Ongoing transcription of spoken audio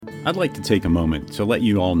I'd like to take a moment to let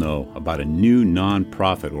you all know about a new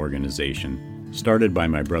non-profit organization started by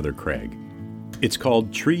my brother Craig. It's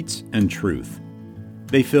called Treats and Truth.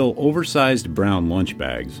 They fill oversized brown lunch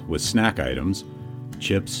bags with snack items,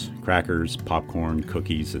 chips, crackers, popcorn,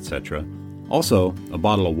 cookies, etc. Also, a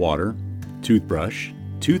bottle of water, toothbrush,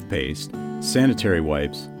 toothpaste, sanitary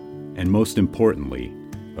wipes, and most importantly,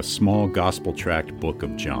 a small gospel tract book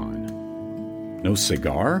of John. No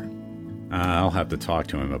cigar? I'll have to talk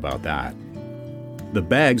to him about that. The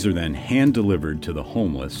bags are then hand-delivered to the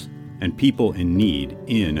homeless and people in need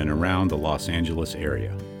in and around the Los Angeles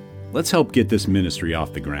area. Let's help get this ministry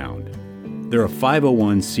off the ground. They're a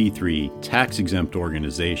 501c3 tax-exempt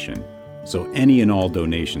organization, so any and all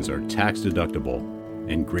donations are tax-deductible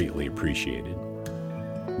and greatly appreciated.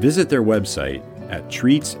 Visit their website at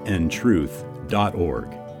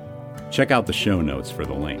treatsandtruth.org. Check out the show notes for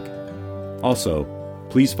the link. Also,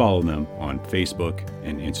 please follow them on Facebook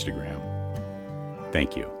and Instagram.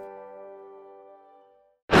 Thank you.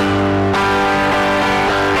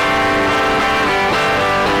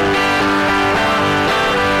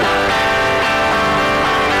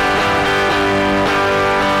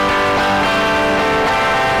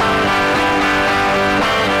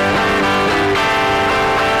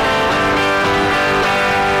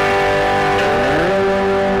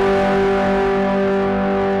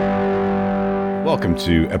 Welcome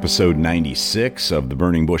to episode 96 of the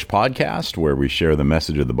Burning Bush Podcast, where we share the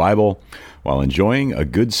message of the Bible while enjoying a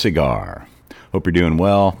good cigar. Hope you're doing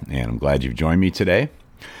well, and I'm glad you've joined me today.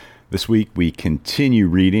 This week, we continue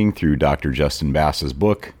reading through Dr. Justin Bass's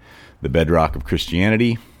book, The Bedrock of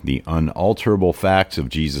Christianity, The Unalterable Facts of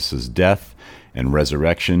Jesus' Death and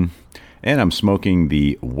Resurrection, and I'm smoking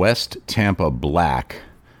the West Tampa Black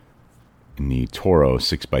in the Toro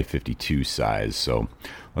 6x52 size. So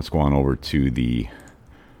let's go on over to the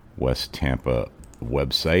West Tampa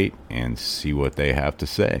website and see what they have to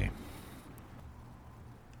say.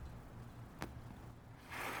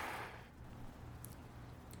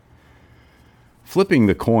 Flipping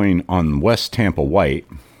the coin on West Tampa White,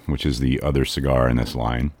 which is the other cigar in this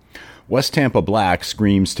line, West Tampa Black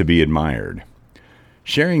screams to be admired.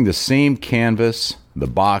 Sharing the same canvas, the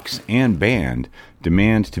box, and band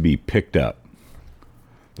demand to be picked up.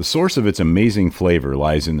 The source of its amazing flavor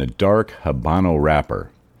lies in the dark Habano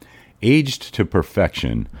wrapper. Aged to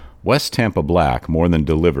perfection, West Tampa Black more than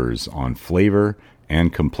delivers on flavor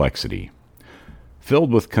and complexity.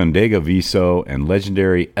 Filled with Condega Viso and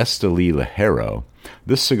legendary Esteli Ligero,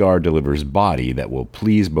 this cigar delivers body that will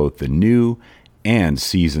please both the new and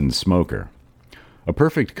seasoned smoker. A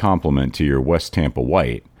perfect complement to your West Tampa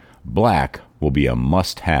White, Black will be a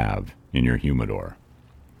must-have in your humidor.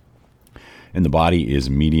 And the body is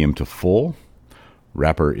medium to full.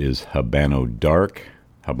 Wrapper is Habano Dark.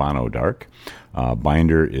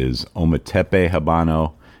 Binder is Ometepe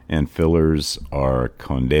Habano. And fillers are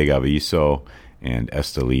Condega Viso and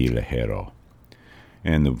Esteli Ligero.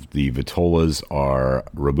 And the Vitolas are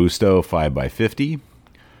Robusto 5x50,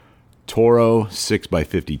 Toro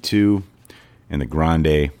 6x52, and the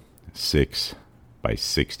Grande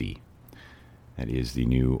 6x60. That is the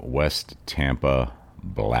new West Tampa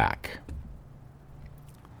Black.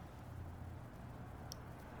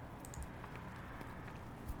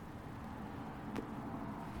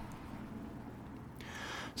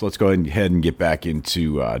 So let's go ahead and get back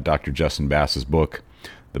into Dr. Justin Bass's book,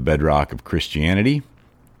 The Bedrock of Christianity.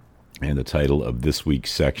 And the title of this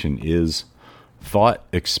week's section is Thought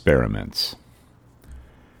Experiments.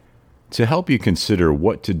 To help you consider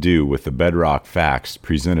what to do with the bedrock facts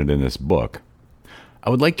presented in this book, I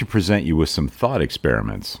would like to present you with some thought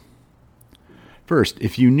experiments. First,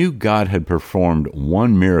 if you knew God had performed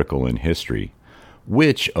one miracle in history,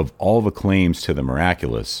 which of all the claims to the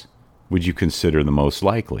miraculous would you consider the most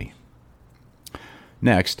likely?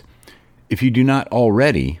 Next, if you do not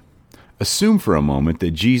already, assume for a moment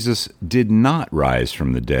that Jesus did not rise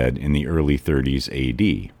from the dead in the early 30s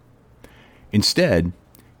AD. Instead,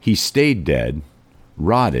 he stayed dead,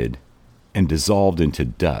 rotted, and dissolved into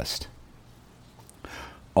dust.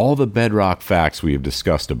 All the bedrock facts we have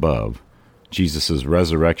discussed above, Jesus'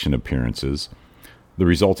 resurrection appearances, the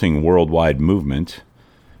resulting worldwide movement,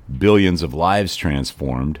 billions of lives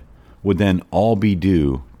transformed, would then all be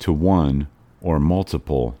due to one or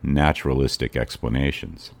multiple naturalistic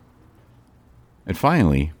explanations. And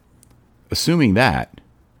finally, assuming that,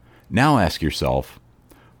 now ask yourself,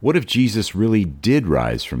 what if Jesus really did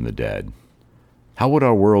rise from the dead? How would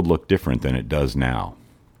our world look different than it does now?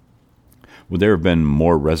 Would there have been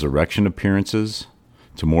more resurrection appearances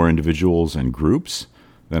to more individuals and groups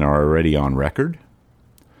than are already on record?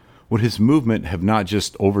 Would his movement have not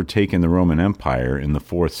just overtaken the Roman Empire in the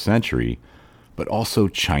 4th century, but also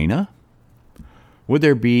China? Would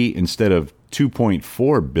there be, instead of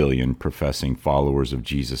 2.4 billion professing followers of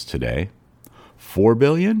Jesus today, 4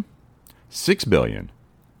 billion? 6 billion?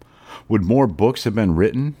 Would more books have been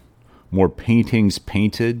written, more paintings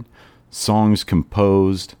painted, songs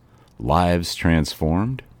composed, lives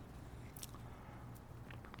transformed?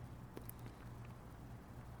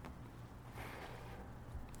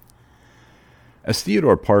 As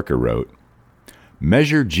Theodore Parker wrote,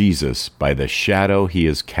 "Measure Jesus by the shadow he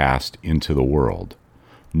has cast into the world.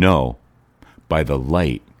 No, by the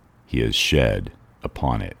light he has shed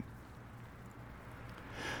upon it."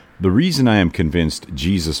 The reason I am convinced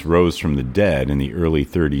Jesus rose from the dead in the early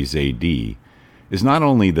 30s AD is not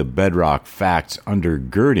only the bedrock facts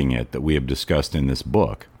undergirding it that we have discussed in this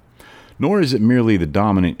book, nor is it merely the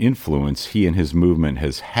dominant influence he and his movement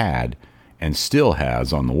has had and still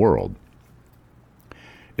has on the world.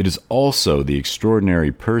 It is also the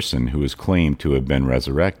extraordinary person who is claimed to have been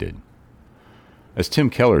resurrected. As Tim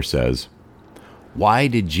Keller says, why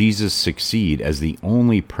did Jesus succeed as the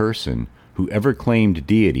only person who ever claimed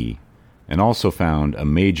deity and also found a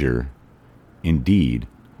major, indeed,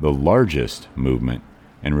 the largest movement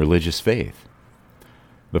in religious faith?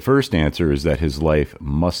 The first answer is that his life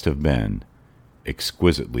must have been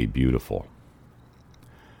exquisitely beautiful.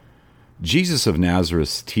 Jesus of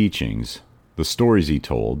Nazareth's teachings, the stories he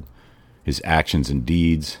told, his actions and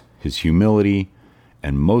deeds, his humility,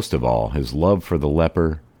 and most of all, his love for the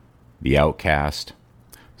leper, the outcast,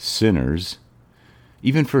 sinners,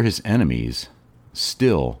 even for his enemies,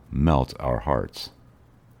 still melt our hearts.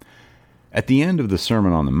 At the end of the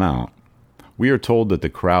Sermon on the Mount, we are told that the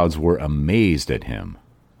crowds were amazed at him.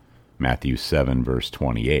 Matthew 7, verse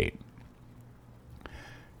 28.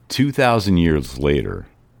 2,000 years later,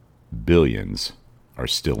 billions are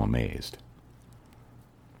still amazed.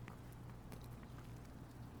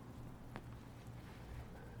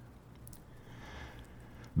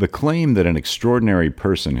 The claim that an extraordinary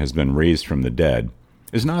person has been raised from the dead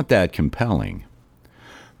is not that compelling.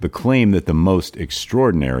 The claim that the most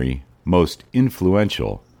extraordinary, most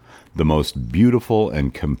influential, the most beautiful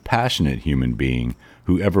and compassionate human being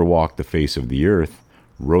who ever walked the face of the earth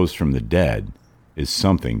rose from the dead is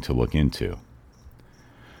something to look into.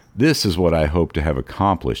 This is what I hope to have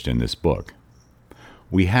accomplished in this book.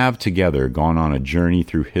 We have together gone on a journey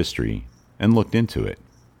through history and looked into it.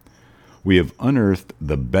 We have unearthed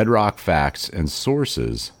the bedrock facts and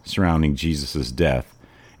sources surrounding Jesus' death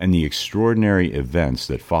and the extraordinary events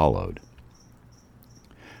that followed.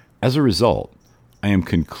 As a result, I am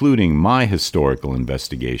concluding my historical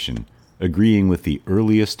investigation agreeing with the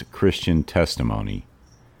earliest Christian testimony.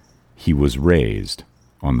 He was raised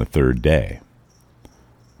on the third day.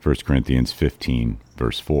 1 Corinthians 15,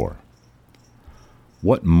 verse 4.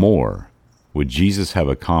 What more would Jesus have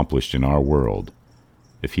accomplished in our world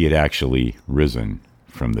if he had actually risen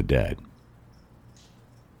from the dead?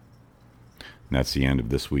 And that's the end of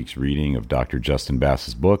this week's reading of Dr. Justin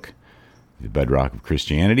Bass's book, The Bedrock of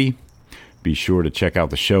Christianity. Be sure to check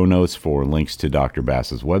out the show notes for links to Dr.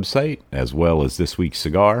 Bass's website, as well as this week's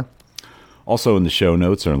cigar. Also in the show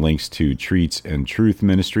notes are links to Treats and Truth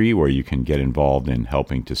Ministry, where you can get involved in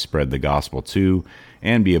helping to spread the gospel to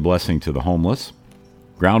and be a blessing to the homeless,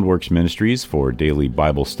 Groundworks Ministries for daily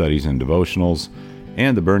Bible studies and devotionals,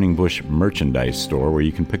 and the Burning Bush merchandise store, where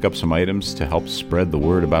you can pick up some items to help spread the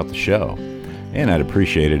word about the show. And I'd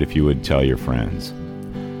appreciate it if you would tell your friends.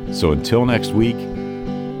 So until next week,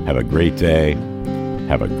 have a great day,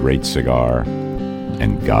 have a great cigar,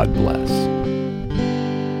 and God bless.